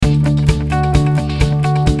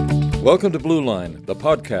Welcome to Blue Line, the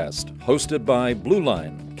podcast, hosted by Blue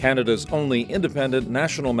Line, Canada's only independent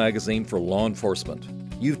national magazine for law enforcement.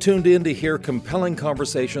 You've tuned in to hear compelling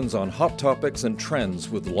conversations on hot topics and trends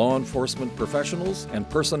with law enforcement professionals and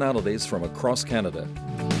personalities from across Canada.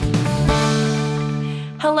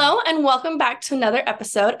 Hello, and welcome back to another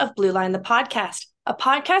episode of Blue Line, the podcast, a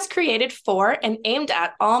podcast created for and aimed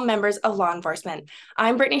at all members of law enforcement.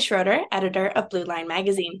 I'm Brittani Schroeder, editor of Blue Line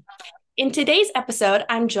magazine. In today's episode,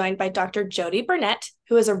 I'm joined by Dr. Jody Burnett,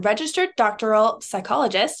 who is a registered doctoral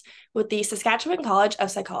psychologist with the Saskatchewan College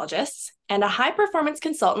of Psychologists and a high-performance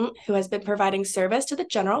consultant who has been providing service to the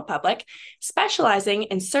general public, specializing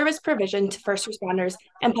in service provision to first responders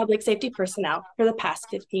and public safety personnel for the past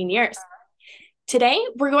 15 years. Today,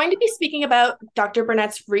 we're going to be speaking about Dr.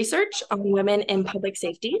 Burnett's research on women in public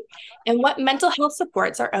safety and what mental health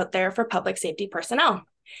supports are out there for public safety personnel.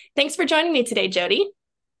 Thanks for joining me today, Jody.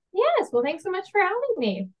 Yes, well, thanks so much for having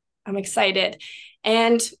me. I'm excited.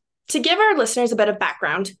 And to give our listeners a bit of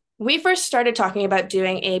background, we first started talking about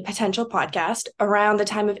doing a potential podcast around the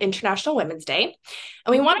time of International Women's Day.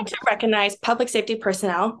 And we wanted to recognize public safety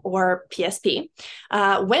personnel, or PSP,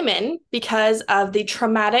 women, because of the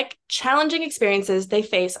traumatic, challenging experiences they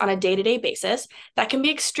face on a day-to-day basis that can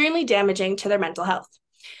be extremely damaging to their mental health.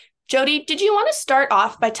 Jody, did you want to start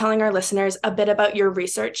off by telling our listeners a bit about your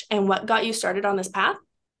research and what got you started on this path?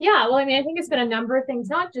 Yeah, well, I mean, I think it's been a number of things,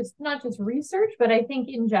 not just research, but I think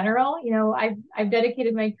in general, I've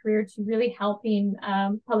dedicated my career to really helping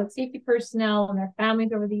public safety personnel and their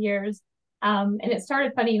families over the years. And it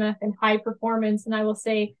started, funny enough, in high performance. And I will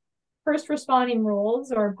say first responding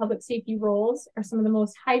roles or public safety roles are some of the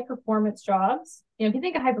most high performance jobs. If you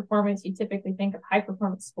think of high performance, you typically think of high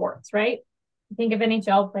performance sports, right? You think of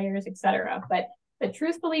NHL players, et cetera. But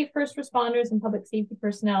truthfully, first responders and public safety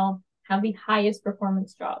personnel have the highest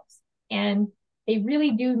performance jobs. And they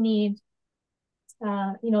really do need,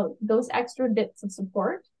 those extra bits of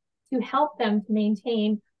support to help them to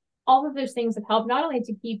maintain all of those things that help not only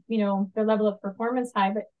to keep, their level of performance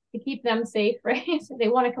high, but to keep them safe, right? They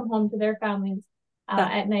want to come home to their families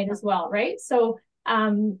at night as well, right? So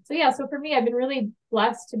for me, I've been really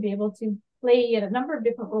blessed to be able to play at a number of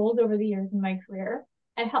different roles over the years in my career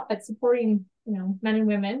and help at supporting, men and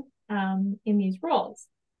women in these roles.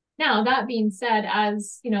 Now, that being said,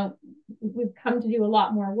 as we've come to do a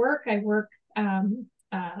lot more work. I work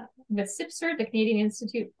with CIPSR, the Canadian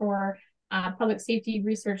Institute for Public Safety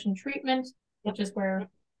Research and Treatment, which is where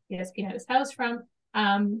PSP is housed from.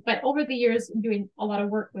 But over the years, doing a lot of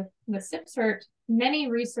work with CIPSR,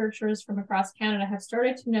 many researchers from across Canada have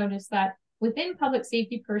started to notice that within public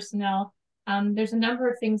safety personnel, there's a number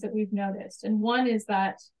of things that we've noticed. And one is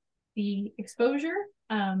that the exposure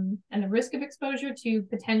and the risk of exposure to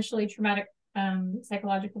potentially traumatic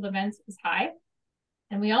psychological events is high.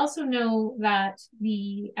 And we also know that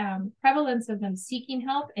the prevalence of them seeking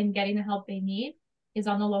help and getting the help they need is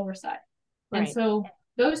on the lower side. Right. And so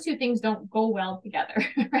those two things don't go well together,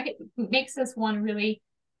 right? It makes us want to really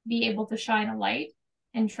be able to shine a light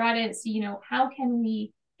and try to see, how can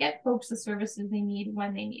we get folks the services they need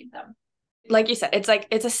when they need them? Like you said,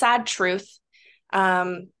 it's a sad truth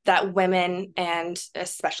that women, and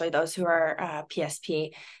especially those who are PSP,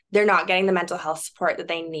 they're not getting the mental health support that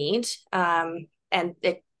they need. And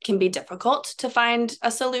it can be difficult to find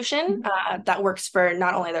a solution that works for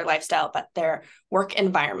not only their lifestyle, but their work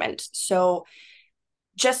environment. So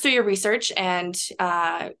just through your research and,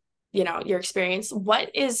 your experience,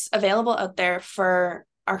 what is available out there for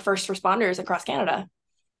our first responders across Canada?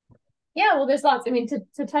 Yeah, well, there's lots. I mean,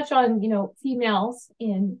 to touch on, females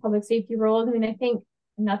in public safety roles, I think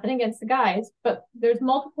nothing against the guys, but there's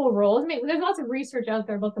multiple roles. There's lots of research out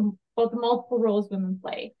there about the multiple roles women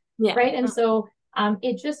play, right? And so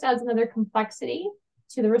it just adds another complexity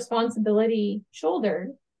to the responsibility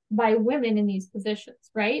shouldered by women in these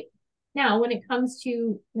positions, right? Now, when it comes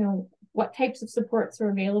to, what types of supports are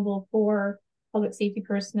available for public safety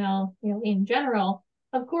personnel, in general,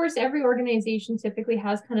 of course, every organization typically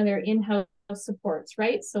has kind of their in-house supports,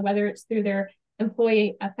 right? So whether it's through their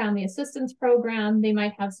employee family assistance program, they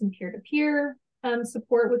might have some peer-to-peer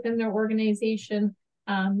support within their organization,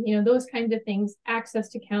 those kinds of things, access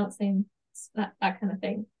to counseling, that kind of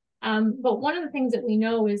thing. But one of the things that we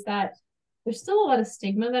know is that there's still a lot of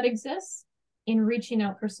stigma that exists in reaching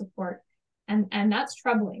out for support. And that's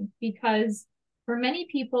troubling because for many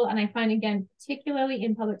people, and I find, again, particularly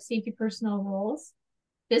in public safety personnel roles,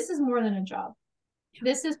 this is more than a job.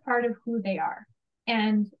 This is part of who they are.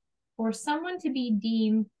 And for someone to be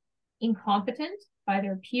deemed incompetent by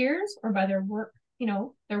their peers or by their work,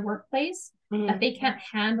 their workplace, that they can't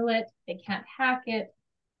handle it, they can't hack it,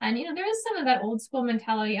 And, there is some of that old school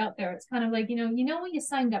mentality out there. It's kind of like, you know what you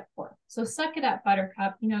signed up for. So suck it up,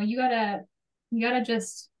 buttercup. You gotta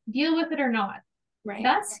just deal with it or not. Right.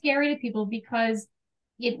 That's scary to people because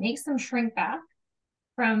it makes them shrink back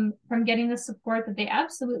from getting the support that they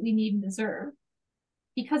absolutely need and deserve.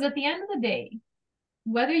 Because at the end of the day,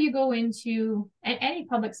 whether you go into any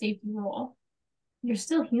public safety role, you're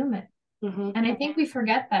still human. Mm-hmm. And I think we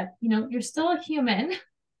forget that, you're still a human.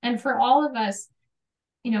 And for all of us,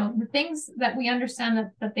 the things that we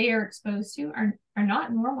understand that they are exposed to are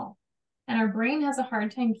not normal. And our brain has a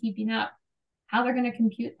hard time keeping up how they're going to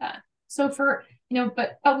compute that. So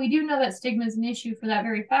but we do know that stigma is an issue for that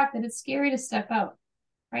very fact that it's scary to step out,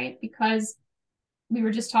 right? Because we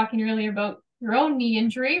were just talking earlier about your own knee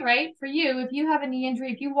injury, right? For you, if you have a knee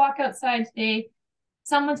injury, if you walk outside today,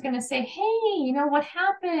 someone's going to say, hey, what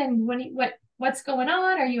happened? What's going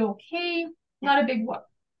on? Are you okay? Not a big whoop.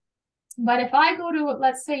 But if I go to,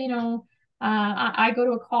 let's say, I go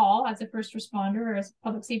to a call as a first responder or as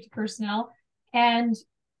public safety personnel, and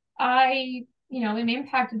I, am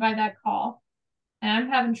impacted by that call and I'm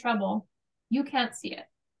having trouble, you can't see it.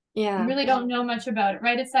 Yeah. You really don't know much about it,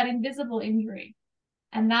 right? It's that invisible injury.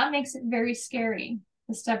 And that makes it very scary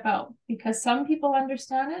to step out because some people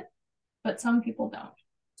understand it, but some people don't.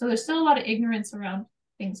 So there's still a lot of ignorance around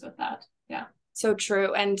things with that. Yeah. So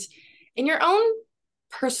true. And in your own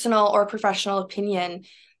personal or professional opinion,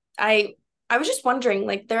 I was just wondering,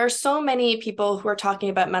 like, there are so many people who are talking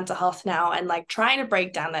about mental health now and like trying to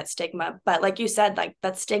break down that stigma. But like you said, like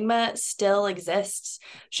that stigma still exists.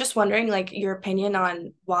 Just wondering, like, your opinion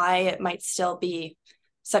on why it might still be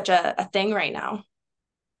such a thing right now.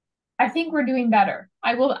 I think we're doing better.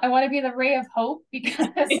 I want to be the ray of hope because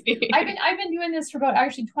I've been doing this for about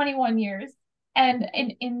actually 21 years. And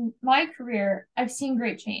in my career, I've seen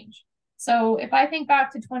great change. So if I think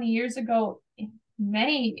back to 20 years ago, in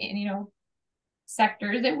many,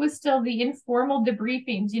 sectors, it was still the informal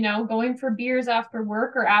debriefings, going for beers after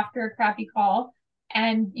work or after a crappy call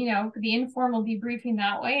and, the informal debriefing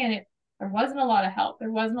that way. And there wasn't a lot of help.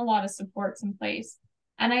 There wasn't a lot of supports in place.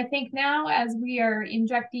 And I think now as we are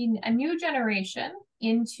injecting a new generation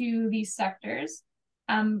into these sectors,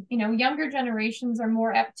 younger generations are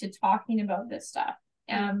more apt to talking about this stuff.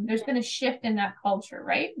 There's been a shift in that culture,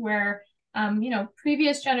 right? Where,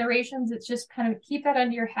 previous generations, it's just kind of keep that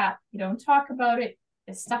under your hat. You don't talk about it,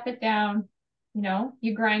 you stuff it down,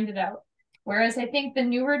 you grind it out. Whereas I think the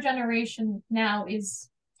newer generation now is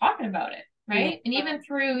talking about it, right? Yeah. And even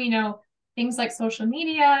through, things like social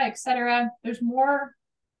media, etc., there's more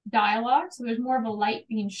dialogue. So there's more of a light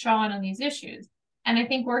being shone on these issues. And I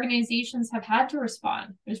think organizations have had to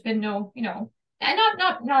respond. There's been no, and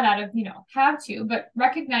not out of, have to, but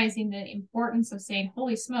recognizing the importance of saying,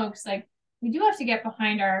 holy smokes, like we do have to get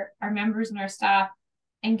behind our members and our staff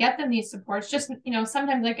and get them these supports. Just,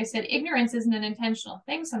 sometimes, like I said, ignorance isn't an intentional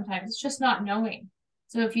thing. Sometimes it's just not knowing.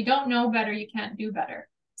 So if you don't know better, you can't do better.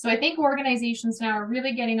 So I think organizations now are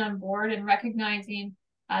really getting on board and recognizing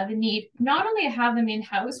the need not only to have them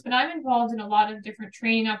in-house, but I'm involved in a lot of different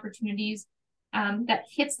training opportunities that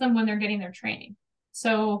hits them when they're getting their training.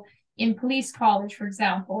 So in police college, for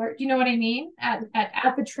example, or do you know what I mean? At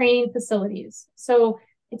the training facilities. So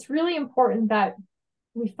it's really important that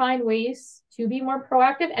we find ways to be more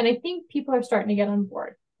proactive. And I think people are starting to get on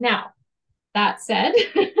board. Now, that said,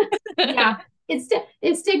 yeah, is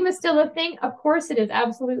stigma still a thing? Of course it is.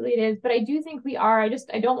 Absolutely it is. But I do think we are. I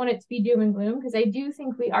don't want it to be doom and gloom because I do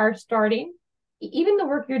think we are starting, even the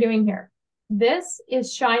work you're doing here. This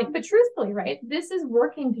is shine, but truthfully, right? This is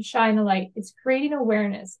working to shine a light. It's creating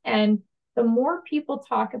awareness. And the more people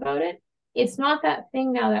talk about it, it's not that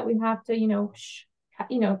thing now that we have to,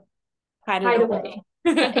 hide away.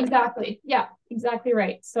 Exactly. Yeah, exactly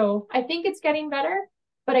right. So I think it's getting better,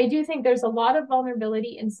 but I do think there's a lot of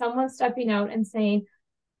vulnerability in someone stepping out and saying,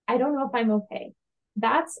 I don't know if I'm okay.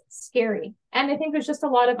 That's scary. And I think there's just a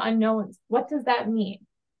lot of unknowns. What does that mean?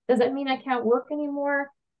 Does that mean I can't work anymore?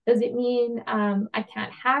 Does it mean I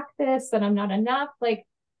can't hack this, that I'm not enough? Like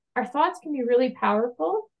our thoughts can be really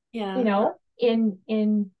powerful,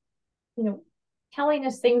 in telling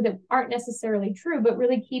us things that aren't necessarily true, but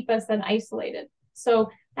really keep us then isolated. So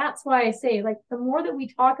that's why I say, like, the more that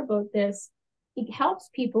we talk about this, it helps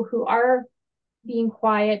people who are being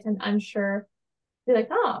quiet and unsure be like,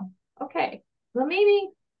 oh, okay, well,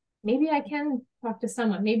 maybe I can talk to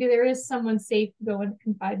someone. Maybe there is someone safe to go and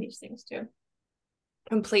confide these things to.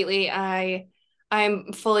 Completely.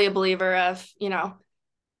 I'm fully a believer of,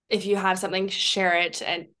 if you have something, share it.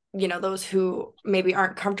 And, those who maybe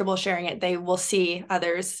aren't comfortable sharing it, they will see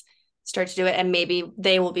others start to do it. And maybe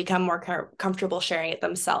they will become more comfortable sharing it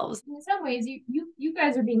themselves. In some ways, you you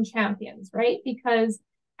guys are being champions, right? Because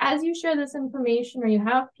as you share this information, or you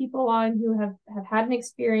have people on who have had an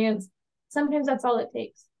experience, sometimes that's all it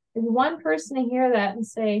takes. Is one person to hear that and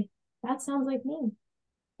say, that sounds like me.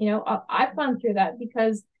 I've gone through that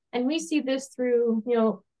and we see this through,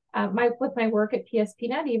 with my work at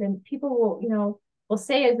PSPNet, even people will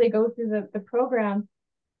say as they go through the program,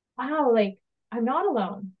 wow, like I'm not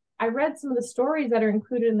alone. I read some of the stories that are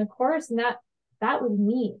included in the course, and that was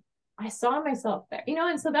me. I saw myself there,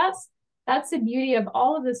 and so that's the beauty of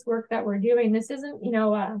all of this work that we're doing. This isn't,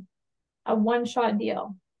 a one-shot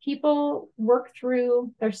deal. People work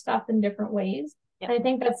through their stuff in different ways. Yeah. And I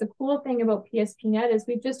think that's the cool thing about PSPNet is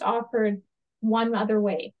we've just offered one other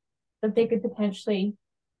way that they could potentially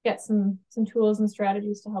get some tools and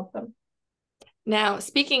strategies to help them. Now,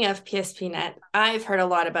 speaking of PSPNet, I've heard a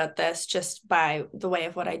lot about this just by the way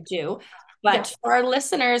of what I do. But for our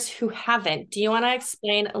listeners who haven't, do you want to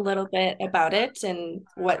explain a little bit about it and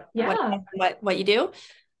what you do?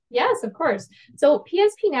 Yes, of course. So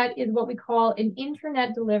PSPNet is what we call an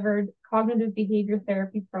internet-delivered cognitive behavior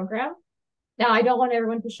therapy program. Now, I don't want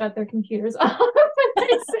everyone to shut their computers off.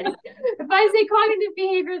 If I say cognitive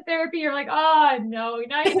behavior therapy, you're like, oh, no, you're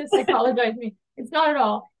not going to psychologize me. It's not at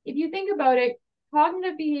all. If you think about it,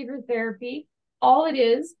 cognitive behavior therapy, all it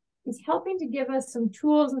is helping to give us some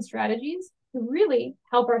tools and strategies to really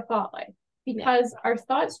help our thought life, because our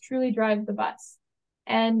thoughts truly drive the bus.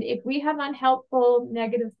 And if we have unhelpful,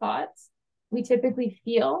 negative thoughts, we typically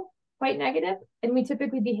feel quite negative and we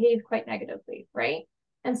typically behave quite negatively, right?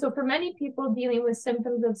 And so for many people dealing with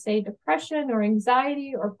symptoms of, say, depression or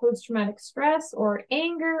anxiety or post-traumatic stress or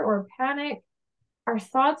anger or panic, our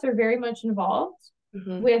thoughts are very much involved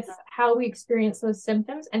with how we experience those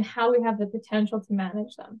symptoms and how we have the potential to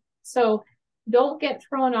manage them. So don't get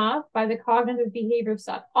thrown off by the cognitive behavior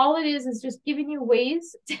stuff. All it is just giving you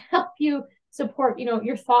ways to help you support,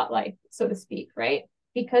 your thought life, so to speak, right?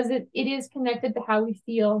 Because it is connected to how we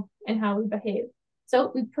feel and how we behave.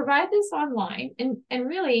 So we provide this online, and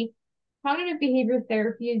really cognitive behavior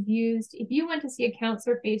therapy is used if you went to see a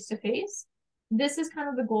counselor face-to-face. This is kind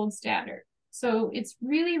of the gold standard. So it's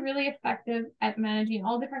really, really effective at managing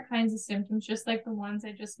all different kinds of symptoms, just like the ones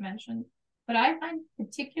I just mentioned. But I find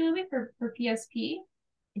particularly for PSP,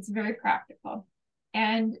 it's very practical.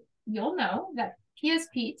 And you'll know that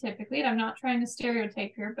PSP typically, and I'm not trying to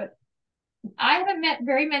stereotype here, but I haven't met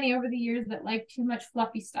very many over the years that like too much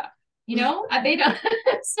fluffy stuff. They don't.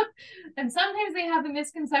 And sometimes they have the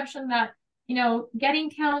misconception that, getting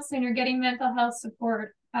counseling or getting mental health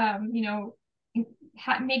support,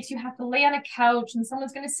 makes you have to lay on a couch and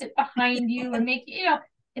someone's going to sit behind you and make,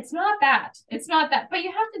 it's not that. It's not that. But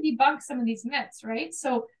you have to debunk some of these myths, right?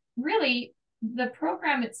 So really, the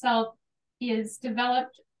program itself is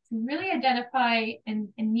developed to really identify and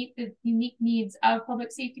meet the unique needs of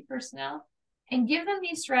public safety personnel and give them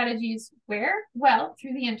these strategies where? Well,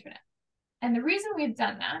 through the internet. And the reason we've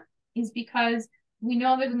done that is because we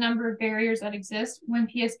know there's a number of barriers that exist when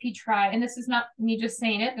PSP try, and this is not me just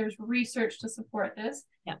saying it, there's research to support this.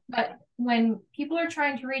 Yeah. But when people are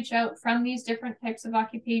trying to reach out from these different types of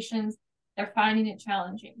occupations, they're finding it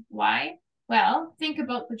challenging. Why? Well, think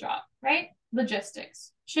about the job, right?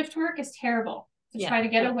 Logistics. Shift work is terrible to try to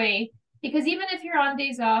get away, because even if you're on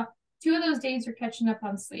days off, 2 of those days you're catching up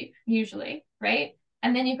on sleep, usually, right?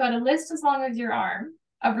 And then you've got a list as long as your arm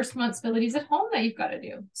of responsibilities at home that you've got to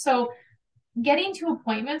do. So getting to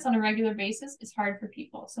appointments on a regular basis is hard for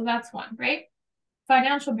people. So that's one, right?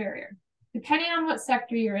 Financial barrier. Depending on what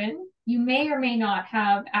sector you're in, you may or may not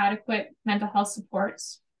have adequate mental health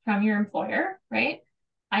supports from your employer, right?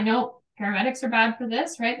 I know paramedics are bad for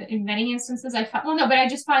this, right? In many instances, I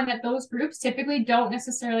just find that those groups typically don't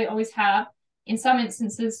necessarily always have, in some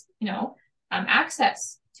instances,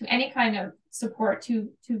 access to any kind of support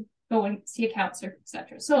to go and see a counselor,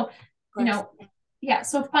 etc. So,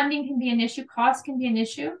 so funding can be an issue, cost can be an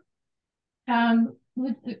issue.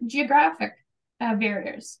 Geographic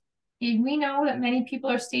barriers. We know that many people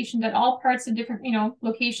are stationed at all parts of different,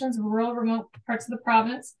 locations, rural, remote parts of the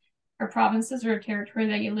province, or provinces or territory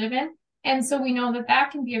that you live in. And so we know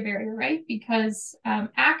that can be a barrier, right? Because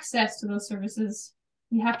access to those services,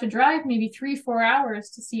 you have to drive maybe 3-4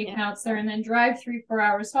 hours to see a counselor and then drive 3-4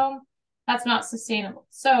 hours home. That's not sustainable.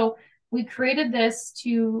 So we created this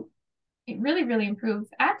to really, really improve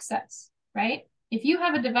access, right? If you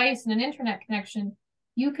have a device and an internet connection,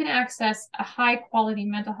 you can access a high quality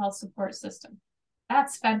mental health support system.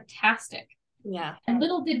 That's fantastic. Yeah. And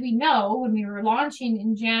little did we know when we were launching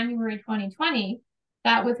in January 2020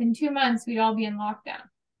 that within 2 months we'd all be in lockdown.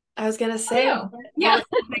 I was going to say,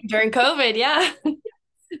 during COVID. Yeah.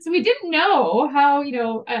 So we didn't know how,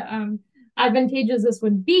 advantageous this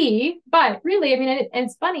would be. But really, I mean,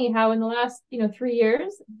 it's funny how in the last, 3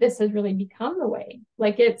 years, this has really become the way.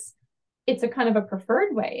 Like it's a kind of a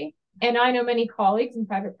preferred way. And I know many colleagues in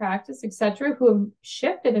private practice, et cetera, who have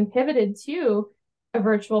shifted and pivoted to a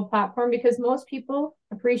virtual platform because most people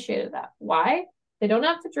appreciated that. Why? They don't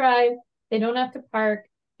have to drive. They don't have to park.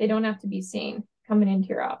 They don't have to be seen coming into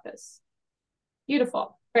your office.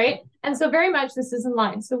 Beautiful, right? And so very much this is in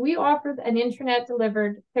line. So we offer an internet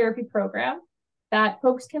delivered therapy program that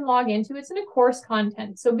folks can log into. It's in a course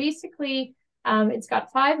content. So basically, it's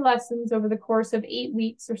got 5 lessons over the course of 8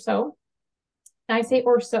 weeks or so. And I say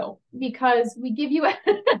or so because we give you, I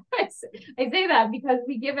say that because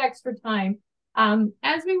we give extra time.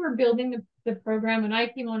 As we were building the program, and I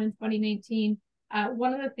came on in 2019,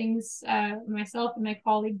 one of the things myself and my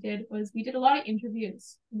colleague did was we did a lot of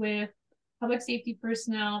interviews with public safety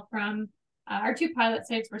personnel from our 2 pilot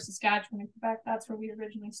sites were Saskatchewan and Quebec. That's where we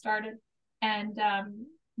originally started. And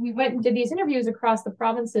we went and did these interviews across the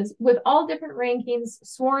provinces with all different rankings,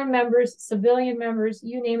 sworn members, civilian members,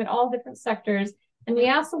 you name it, all different sectors. And we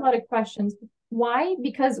asked a lot of questions. Why?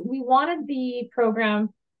 Because we wanted the program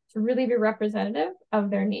to really be representative of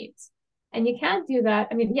their needs. And you can't do that.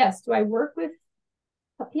 I mean, yes, do I work with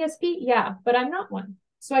a PSP? Yeah, but I'm not one.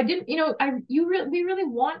 So I didn't, we really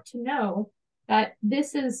want to know that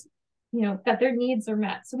this is, that their needs are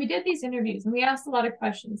met. So we did these interviews and we asked a lot of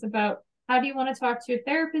questions about how do you want to talk to a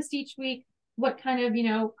therapist each week? What kind of,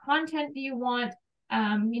 content do you want?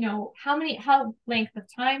 How length of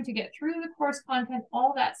time to get through the course content,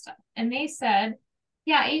 all that stuff. And they said,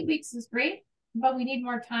 yeah, 8 weeks is great, but we need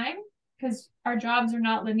more time because our jobs are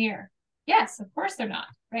not linear. Yes, of course they're not,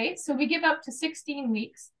 right? So we give up to 16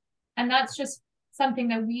 weeks. And that's just something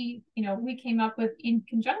that we came up with in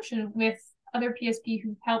conjunction with other PSP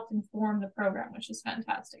who helped inform the program, which is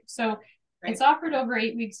fantastic. So It's offered over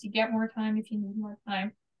 8 weeks. You get more time if you need more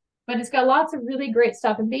time. But it's got lots of really great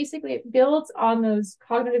stuff. And basically it builds on those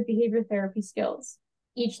cognitive behavior therapy skills,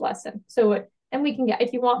 each lesson. And we can get,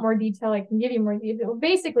 if you want more detail, I can give you more detail.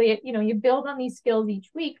 Basically, you build on these skills each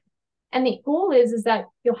week. And the goal is that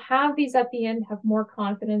you'll have these at the end, have more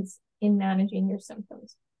confidence in managing your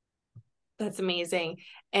symptoms. That's amazing.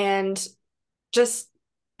 And just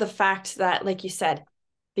the fact that, like you said,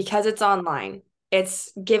 because it's online,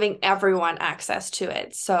 it's giving everyone access to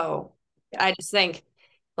it. So I just think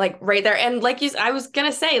like right there. And like I was going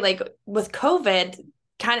to say, like with COVID,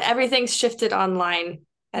 kind of everything's shifted online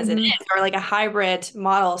as it is, or like a hybrid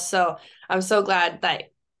model. So I'm so glad that,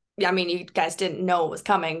 you guys didn't know it was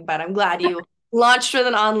coming, but I'm glad you launched with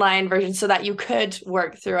an online version so that you could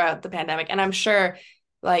work throughout the pandemic. And I'm sure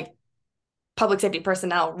like public safety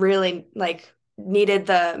personnel really like needed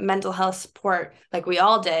the mental health support like we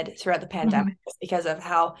all did throughout the pandemic because of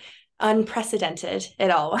how unprecedented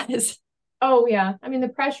it all was. Oh yeah. I mean, the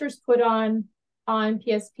pressures put on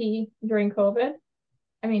PSP during COVID,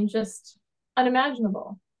 just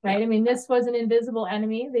unimaginable, right? Yeah. I mean, this was an invisible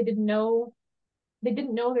enemy. They didn't know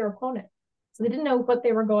their opponent. So they didn't know what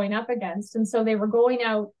they were going up against. And so they were going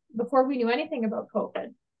out before we knew anything about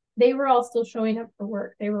COVID. They were all still showing up for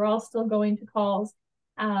work. They were all still going to calls.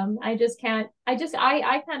 I can't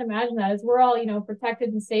imagine that as we're all, protected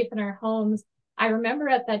and safe in our homes. I remember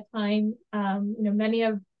at that time, many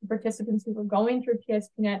of the participants who were going through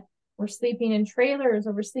PSPNet were sleeping in trailers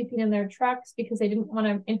or were sleeping in their trucks because they didn't want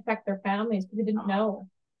to infect their families because they didn't know,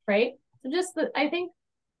 right? So I think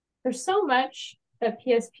there's so much that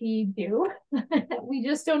PSP do that we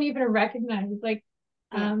just don't even recognize. So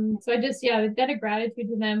a debt of gratitude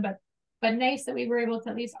to them, but nice that we were able to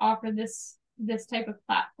at least offer this type of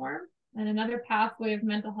platform and another pathway of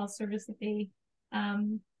mental health service that they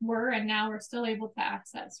were and now we're still able to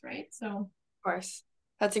access, right? So of course,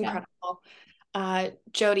 that's incredible.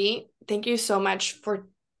 Jody, thank you so much for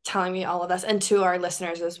telling me all of this, and to our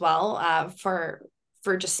listeners as well, for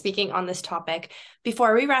just speaking on this topic.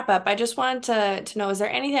 Before we wrap up, I just wanted to know, is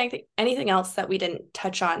there anything else that we didn't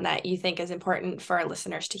touch on that you think is important for our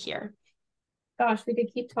listeners to hear? Gosh, we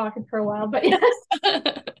could keep talking for a while, but yes.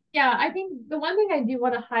 Yeah, I think the one thing I do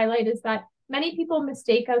want to highlight is that many people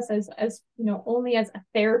mistake us as only as a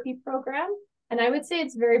therapy program. And I would say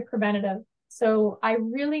it's very preventative. So I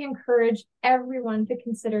really encourage everyone to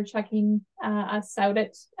consider checking us out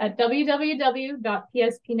at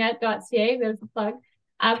www.pspnet.ca. There's the plug.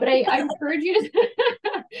 But I encourage you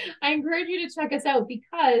to check us out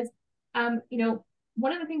because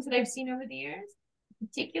one of the things that I've seen over the years,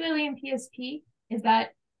 particularly in PSP, is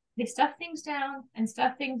that they stuff things down and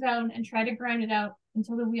try to grind it out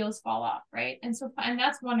until the wheels fall off, right? And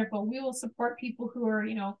that's wonderful. We will support people who are,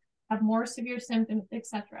 have more severe symptoms,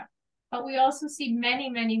 etc. But we also see many,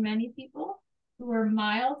 many, many people who are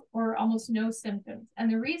mild or almost no symptoms.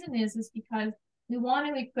 And the reason is because we want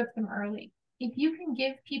to equip them early. If you can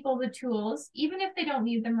give people the tools, even if they don't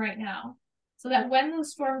need them right now, so that when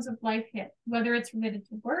those storms of life hit, whether it's related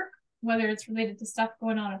to work, whether it's related to stuff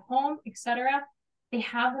going on at home, etc., they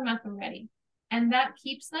have them at the ready. And that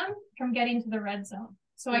keeps them from getting to the red zone.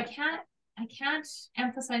 So I can't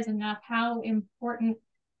emphasize enough how important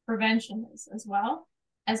prevention is, as well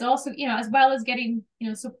as also, as well as getting,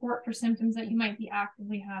 support for symptoms that you might be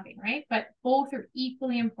actively having, right? But both are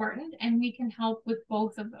equally important, and we can help with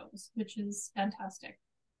both of those, which is fantastic.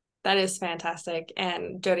 That is fantastic.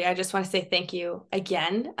 And Jody, I just want to say thank you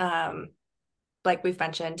again. Like we've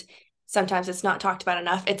mentioned, sometimes it's not talked about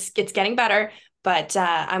enough. It's getting better, but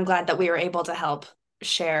I'm glad that we were able to help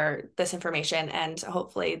share this information, and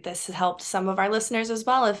hopefully this has helped some of our listeners as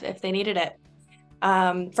well if they needed it.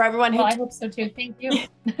 For everyone who I hope so too. Thank you.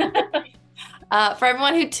 For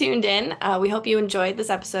everyone who tuned in, we hope you enjoyed this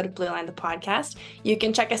episode of Blue Line, the podcast. You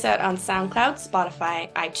can check us out on SoundCloud,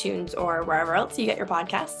 Spotify, iTunes, or wherever else you get your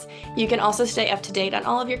podcasts. You can also stay up to date on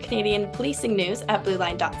all of your Canadian policing news at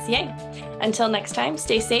blueline.ca. Until next time,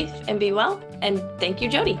 stay safe and be well. And thank you,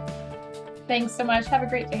 Jody. Thanks so much. Have a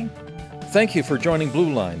great day. Thank you for joining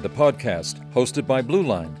Blue Line, the podcast, hosted by Blue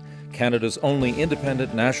Line, Canada's only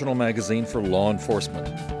independent national magazine for law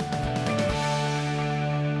enforcement.